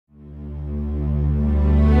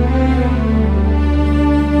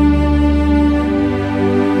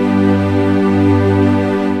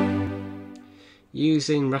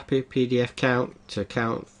using Rapid PDF Count to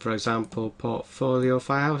count, for example, portfolio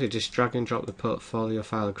files, you just drag and drop the portfolio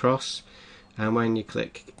file across, and when you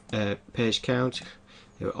click page count,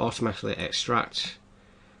 it will automatically extract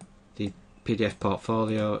the PDF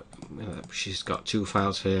portfolio, which has got 2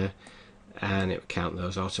 files here, and it will count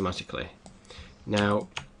those automatically. Now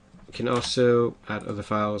you can also add other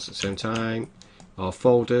files at the same time, or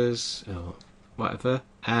folders or whatever,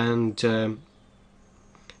 and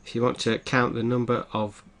if you want to count the number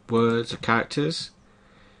of words or characters,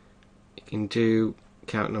 you can do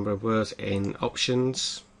count number of words in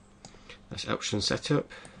options. That's option setup.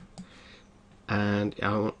 And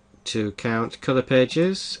I want to count colour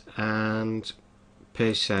pages and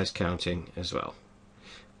page size counting as well.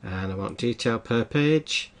 And I want detail per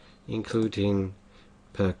page, including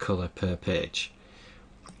per colour per page.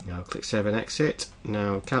 Now click save and exit.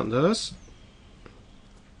 Now count those.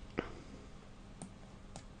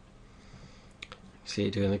 See,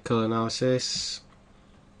 doing the colour analysis.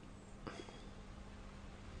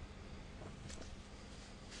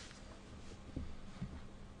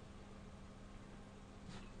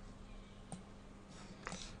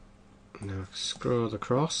 Now scroll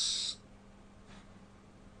across.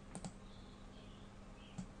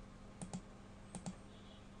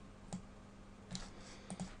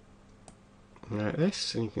 Like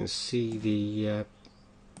this, and you can see the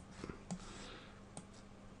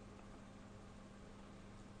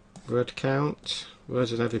word count,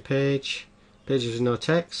 words on every page, pages with no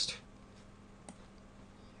text,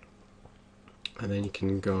 and then you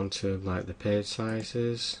can go on to like the page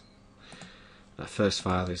sizes. That first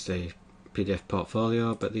file is the PDF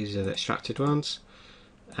portfolio, but these are the extracted ones,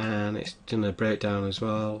 and it's done a breakdown as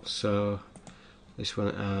well. So this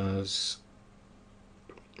one has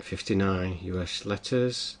 59 US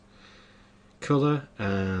letters, colour,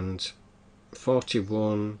 and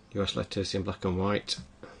 41 US letters in black and white,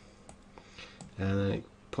 and then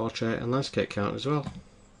portrait and landscape count as well.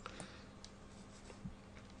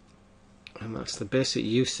 And that's the basic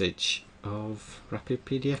usage of Rapid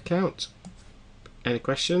PDF Count. Any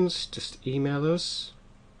questions, just email us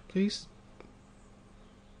please.